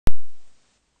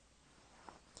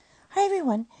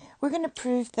everyone. We're going to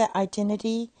prove the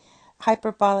identity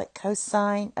hyperbolic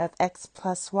cosine of x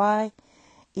plus y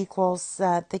equals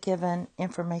the given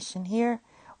information here.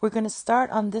 We're going to start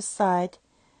on this side,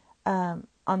 on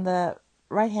the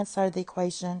right-hand side of the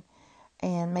equation,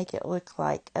 and make it look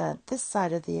like this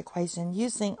side of the equation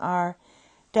using our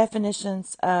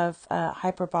definitions of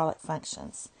hyperbolic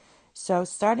functions. So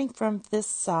starting from this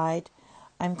side,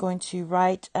 I'm going to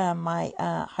write my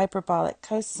hyperbolic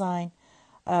cosine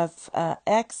of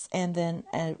x and then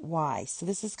y. So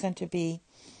this is going to be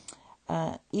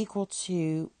equal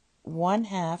to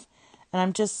 1/2, and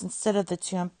I'm just, instead of the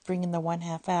 2, I'm bringing the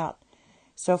 1/2 out.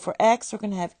 So for x, we're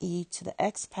going to have e to the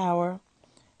x power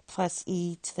plus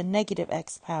e to the negative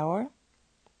x power.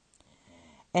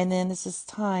 And then this is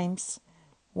times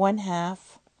 1/2,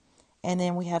 and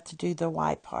then we have to do the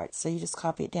y part. So you just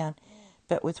copy it down,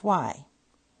 but with y.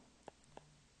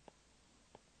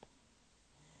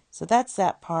 So that's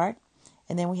that part.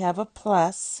 And then we have a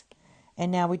plus.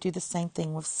 And now we do the same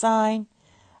thing with sine.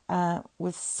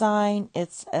 With sine,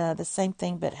 it's the same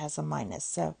thing, but has a minus.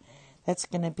 So that's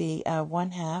going to be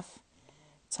 1/2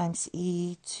 times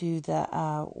e to the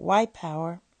y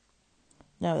power.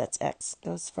 No, that's x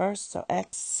goes first. So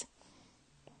x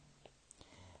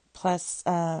plus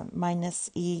minus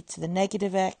e to the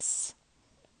negative x.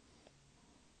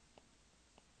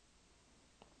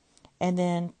 And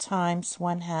then times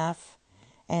 1/2,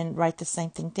 and write the same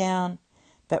thing down,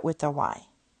 but with the y.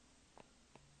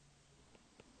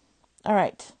 All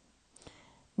right.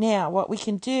 Now, what we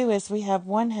can do is we have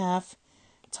 1/2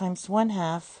 times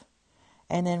 1/2,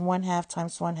 and then 1/2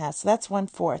 times 1/2. So that's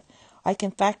 1/4. I can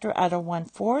factor out a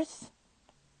 1/4,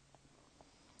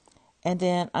 and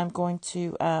then I'm going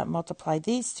to multiply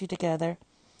these two together.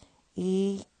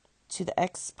 E to the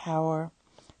x power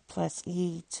plus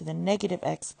e to the negative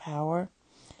x power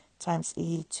times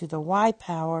e to the y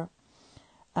power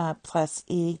plus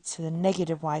e to the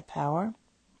negative y power.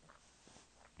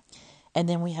 And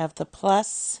then we have the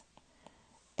plus,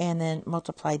 and then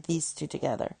multiply these two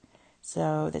together.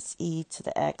 So that's e to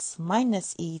the x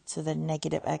minus e to the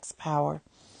negative x power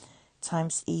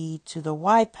times e to the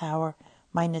y power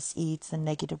minus e to the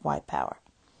negative y power.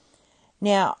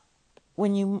 Now,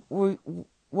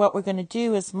 what we're going to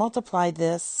do is multiply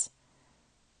this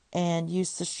and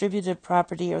use the distributive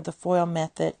property or the FOIL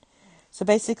method. So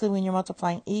basically, when you're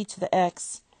multiplying e to the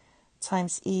x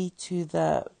times e to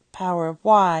the power of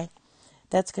y,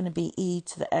 that's going to be e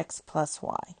to the x plus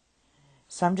y.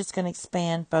 So I'm just going to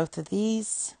expand both of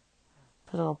these,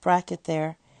 put a little bracket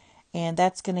there, and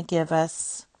that's going to give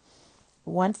us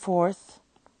 1/4.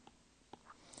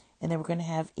 And then we're going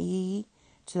to have e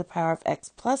to the power of x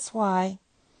plus y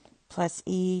plus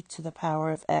e to the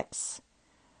power of x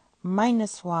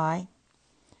minus y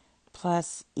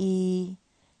plus e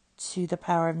to the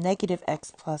power of negative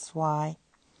x plus y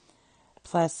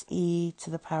plus e to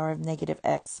the power of negative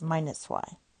x minus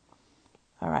y.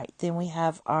 All right, then we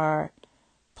have our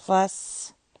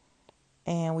plus,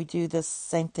 and we do the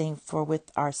same thing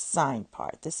with our sine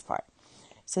part, this part.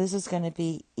 So this is going to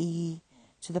be e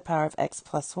to the power of x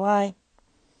plus y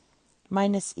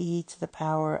minus e to the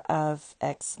power of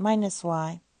x minus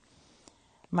y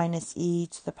minus e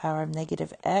to the power of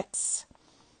negative x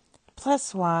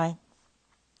plus y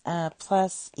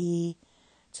plus e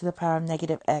to the power of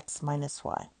negative x minus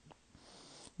y.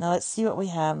 Now let's see what we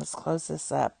have. Let's close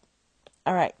this up.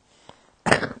 All right.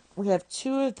 We have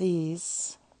two of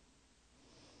these.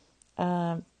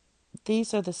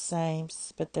 These are the same,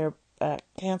 but they're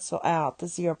cancel out, the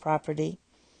zero property.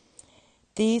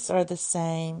 These are the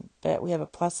same, but we have a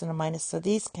plus and a minus, so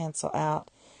these cancel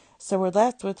out. So we're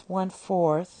left with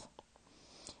 1/4,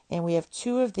 and we have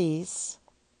two of these,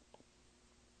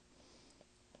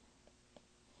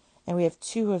 and we have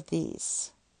two of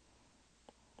these.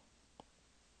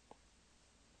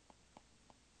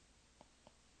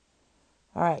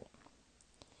 All right.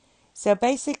 So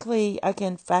basically, I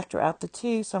can factor out the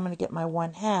 2, so I'm going to get my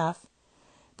 1/2.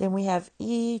 Then we have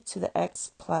e to the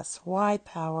x plus y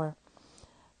power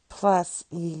plus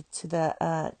e to the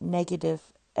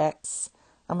negative x.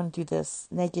 I'm going to do this,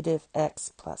 negative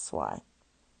x plus y.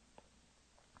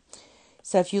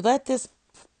 So if you let this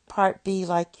part be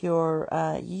like your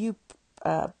u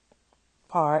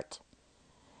part,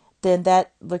 then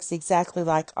that looks exactly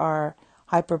like our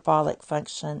hyperbolic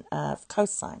function of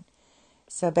cosine.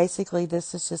 So basically,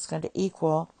 this is just going to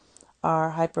equal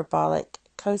our hyperbolic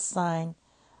cosine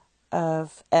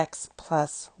of x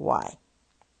plus y.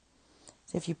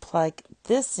 So if you plug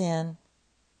this in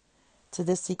to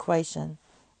this equation,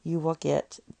 you will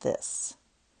get this.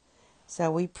 So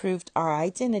we proved our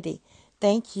identity.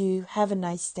 Thank you. Have a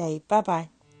nice day. Bye-bye.